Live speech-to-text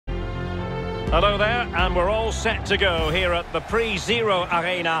Hello there, and we're all set to go here at the Pre-Zero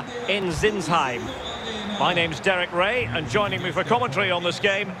Arena in Sinsheim. My name's Derek Ray, and joining me for commentary on this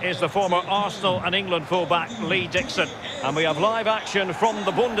game is the former Arsenal and England fullback Lee Dixon. And we have live action from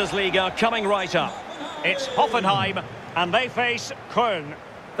the Bundesliga coming right up. It's Hoffenheim, and they face Köln.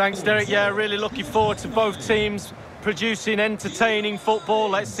 Thanks, Derek. Yeah, really looking forward to both teams producing entertaining football.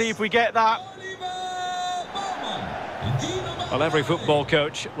 Let's see if we get that. Well, every football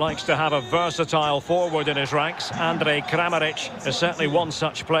coach likes to have a versatile forward in his ranks. Andrej Kramaric is certainly one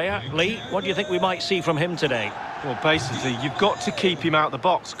such player. Lee, what do you think we might see from him today? Well, basically, you've got to keep him out the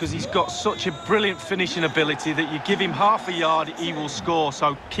box because he's got such a brilliant finishing ability that you give him half a yard, he will score.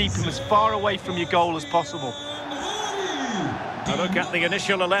 So keep him as far away from your goal as possible. A look at the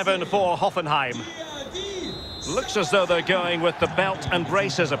initial 11 for Hoffenheim. Looks as though they're going with the belt and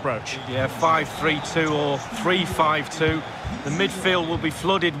braces approach. Yeah, 5-3-2 or 3-5-2. The midfield will be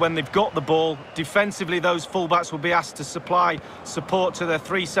flooded when they've got the ball. Defensively, those fullbacks will be asked to supply support to their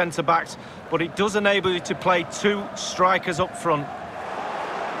three centre-backs, but it does enable you to play two strikers up front.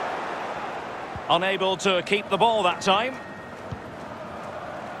 Unable to keep the ball that time.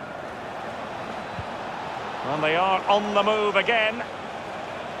 And they are on the move again.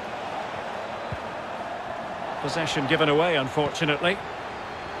 Possession given away, unfortunately.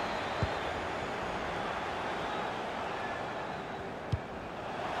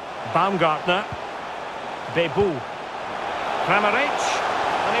 Baumgartner. Bebu. Kramaric.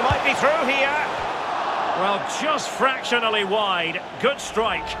 And he might be through here. Well, just fractionally wide. Good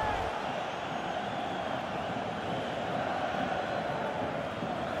strike.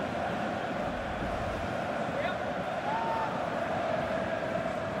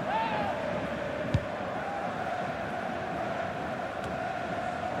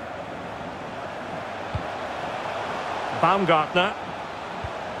 Baumgartner.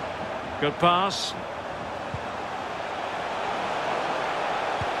 Good pass.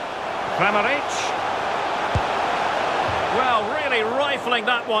 Kramaric. Well, really rifling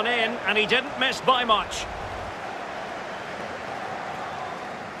that one in, and he didn't miss by much.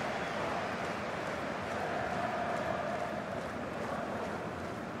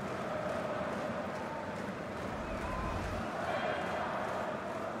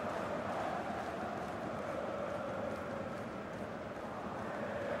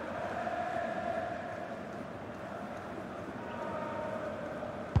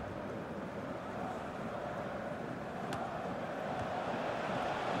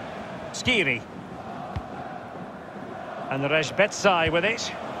 Skiri. And Reshbetsai with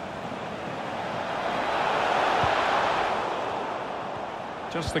it.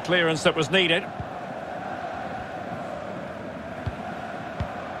 Just the clearance that was needed.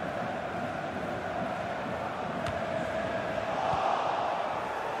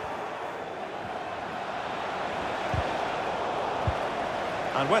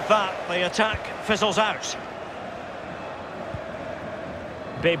 And with that, the attack fizzles out.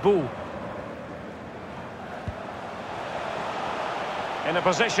 Bebu. In a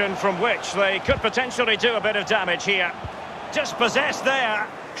position from which they could potentially do a bit of damage here. Dispossessed there.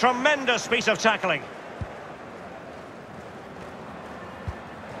 Tremendous piece of tackling.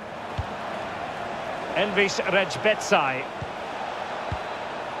 Elvis Reshbetsai.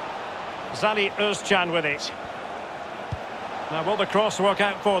 Zali Özcan with it. Now will the cross work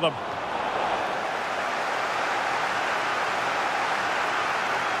out for them?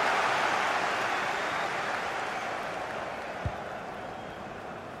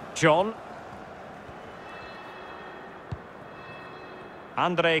 John.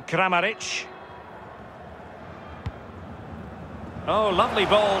 Andrej Kramaric. Oh, lovely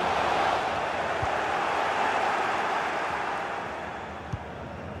ball.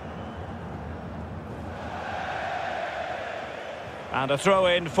 And a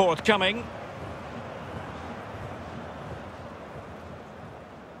throw-in forthcoming.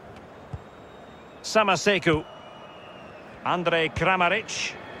 Samaseku. Andrej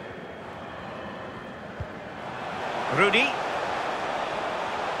Kramaric. Rudy. Well,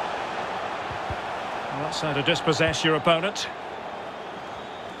 that's how to dispossess your opponent.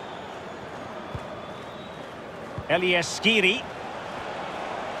 Elias Skiri.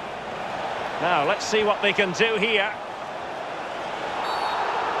 Now, let's see what they can do here.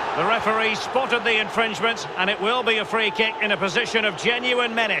 The referee spotted the infringement, and it will be a free kick in a position of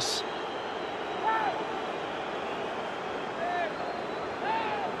genuine menace.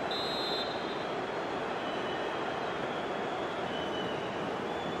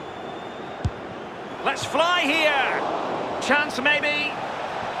 Let's fly here. Chance maybe.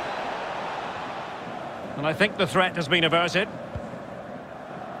 And I think the threat has been averted.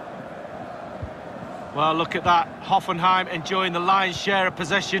 Well, look at that. Hoffenheim enjoying the lion's share of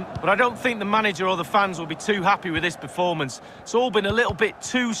possession, but I don't think the manager or the fans will be too happy with this performance. It's all been a little bit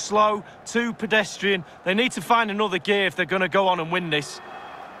too slow, too pedestrian. They need to find another gear if they're going to go on and win this.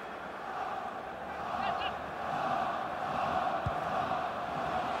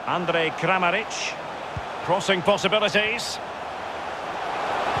 Andrej Kramaric. Crossing possibilities.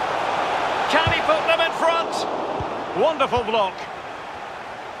 Can he put them in front? Wonderful block.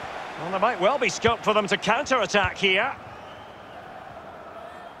 Well, there might well be scope for them to counter-attack here.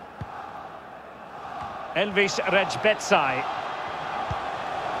 Elvis Rejbetsai.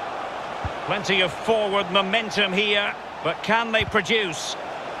 Plenty of forward momentum here, but can they produce?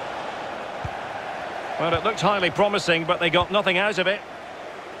 Well, it looked highly promising, but they got nothing out of it.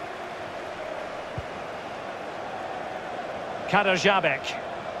 Kaderjabek.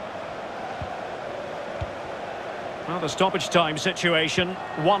 Well, the stoppage time situation,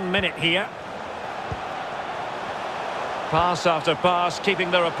 1 minute here. Pass after pass,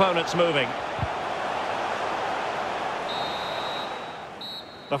 keeping their opponents moving.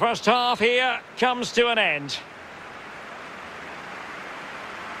 The first half here comes to an end.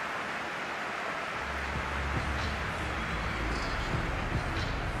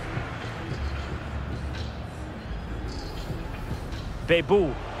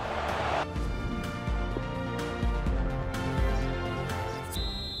 Bebu.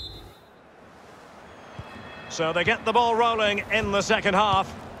 So they get the ball rolling in the second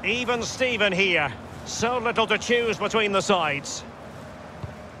half. Even Steven here. So little to choose between the sides.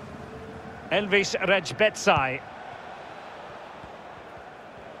 Elvis Rejbetsai.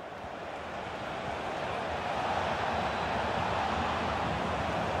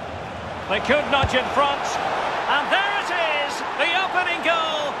 They could nudge in front. And there it is! The opening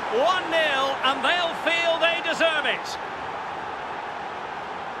goal. 1-0, and they'll feel they deserve it.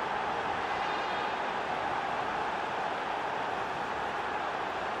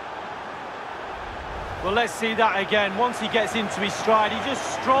 Well, let's see that again. Once he gets into his stride, he just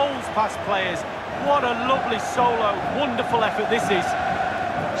strolls past players. What a lovely solo. Wonderful effort this is.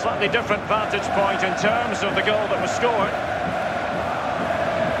 Slightly different vantage point in terms of the goal that was scored.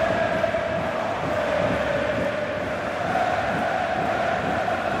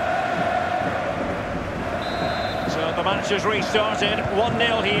 So the match has restarted.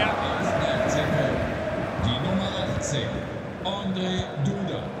 1-0 here. Die Nummer 18, Andre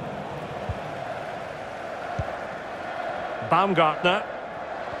Duda. Baumgartner.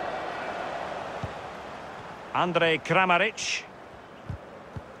 Andrej Kramaric.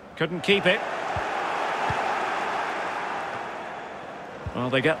 Couldn't keep it. Well,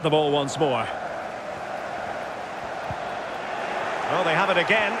 they get the ball once more. Well, they have it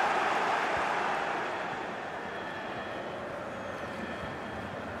again.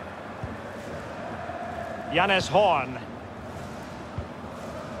 Jannes Horn.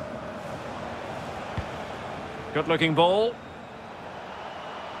 Good-looking ball.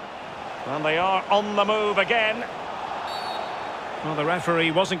 And they are on the move again. Well, the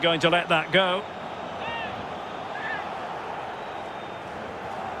referee wasn't going to let that go.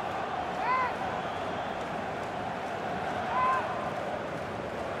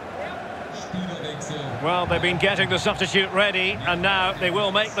 Well, they've been getting the substitute ready, and now they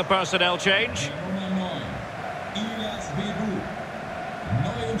will make the personnel change.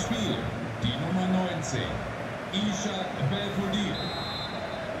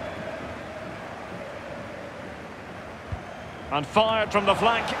 And fired from the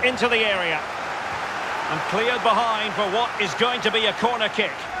flank into the area. And cleared behind for what is going to be a corner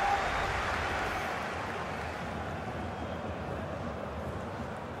kick.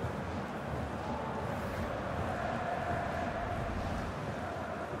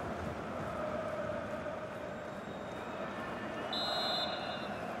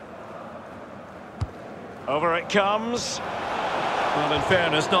 Over it comes. Well, in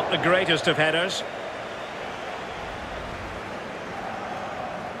fairness, not the greatest of headers.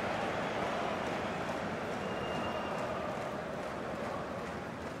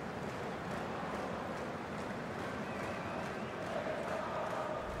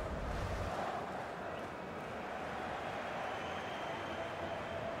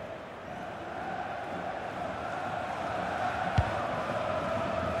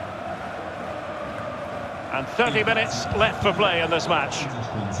 And 30 minutes left for play in this match.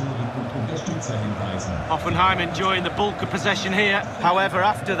 Hoffenheim enjoying the bulk of possession here. However,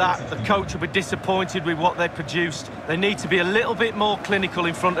 after that, the coach will be disappointed with what they produced. They need to be a little bit more clinical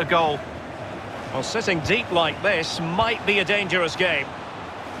in front of goal. Well, sitting deep like this might be a dangerous game.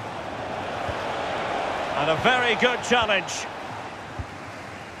 And a very good challenge.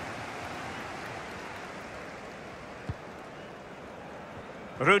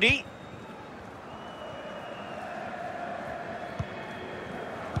 Rudy.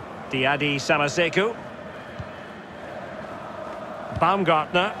 Diadi Samaseku.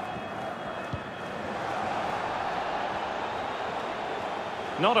 Baumgartner.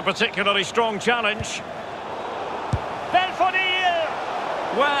 Not a particularly strong challenge. Belfodil!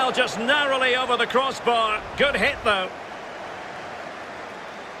 Well, just narrowly over the crossbar. Good hit, though.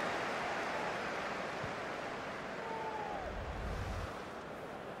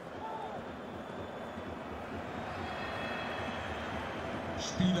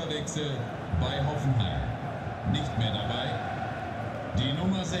 Spielerwechsel bei Hoffenheim. Nicht mehr dabei. Die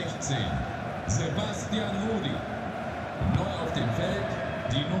Nummer 16, Sebastian Rudi. Neu auf dem Feld,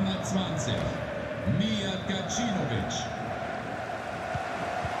 die Nummer 20, Mijat Gacinovic.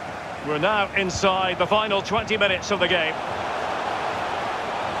 We're now inside the final 20 minutes of the game.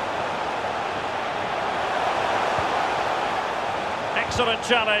 Excellent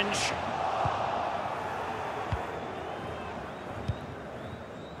challenge.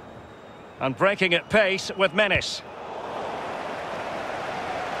 And breaking at pace with menace.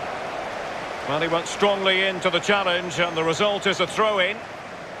 Well, he went strongly into the challenge, and the result is a throw-in.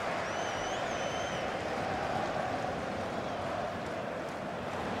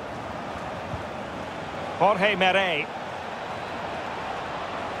 Jorge Mere.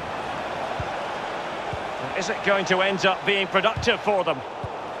 Is it going to end up being productive for them?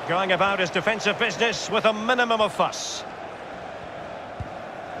 Going about his defensive business with a minimum of fuss.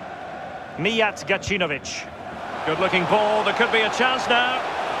 Mijat Gacinovic. Good-looking ball. There could be a chance now.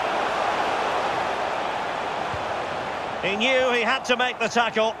 He knew he had to make the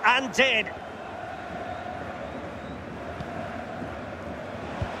tackle, and did.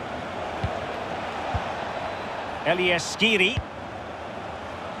 Elias Skiri.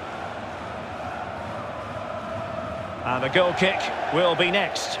 And the goal kick will be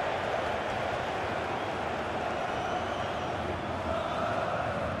next.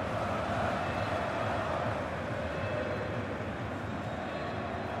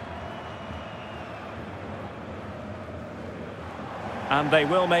 And they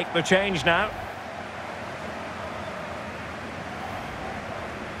will make the change now.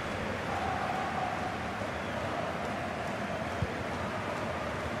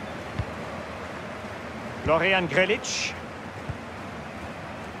 Florian Grilic.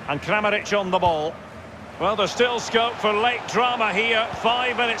 And Kramaric on the ball. Well, there's still scope for late drama here.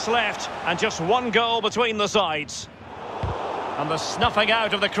 5 minutes left and just one goal between the sides. And the snuffing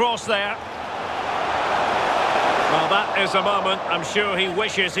out of the cross there. Well, that is a moment I'm sure he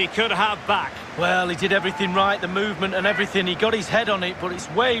wishes he could have back. Well, he did everything right, the movement and everything. He got his head on it, but it's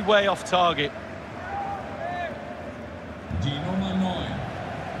way, way off target. Die Nummer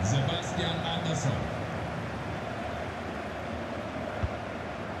 9, Sebastian Andersson.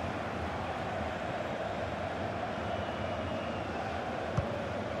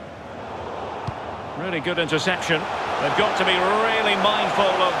 Really good interception. They've got to be really mindful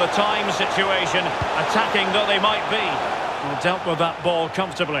of the time situation, attacking though they might be. Well, dealt with that ball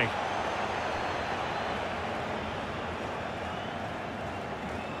comfortably.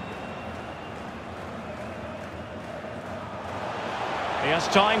 He has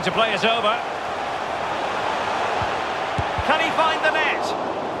time to play it over. Can he find the net?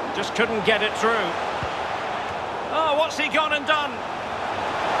 Just couldn't get it through. Oh, what's he gone and done?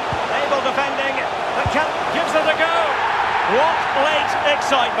 Able defending. The camp gives it a go. What late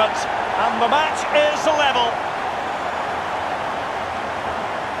excitement. And the match is level.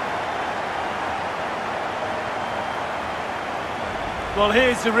 Well,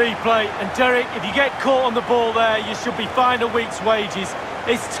 here's the replay. And Derek, if you get caught on the ball there, you should be fined a week's wages.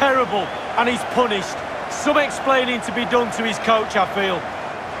 It's terrible, and he's punished. Some explaining to be done to his coach, I feel.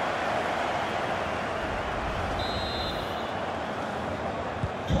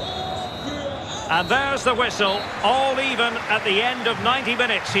 And there's the whistle, all even at the end of 90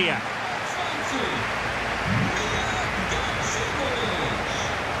 minutes here.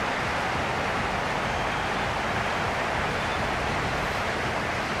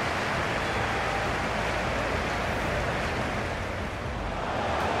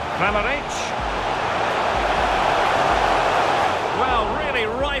 Kramaric. Well, really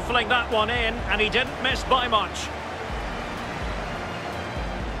rifling that one in, and he didn't miss by much.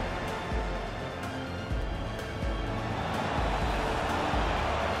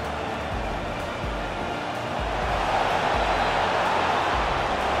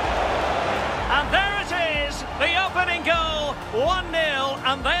 The opening goal, 1-0,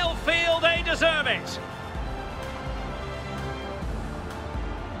 and they'll feel they deserve it.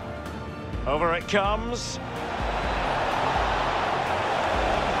 Over it comes.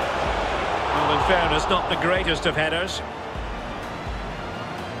 fairness, not the greatest of headers.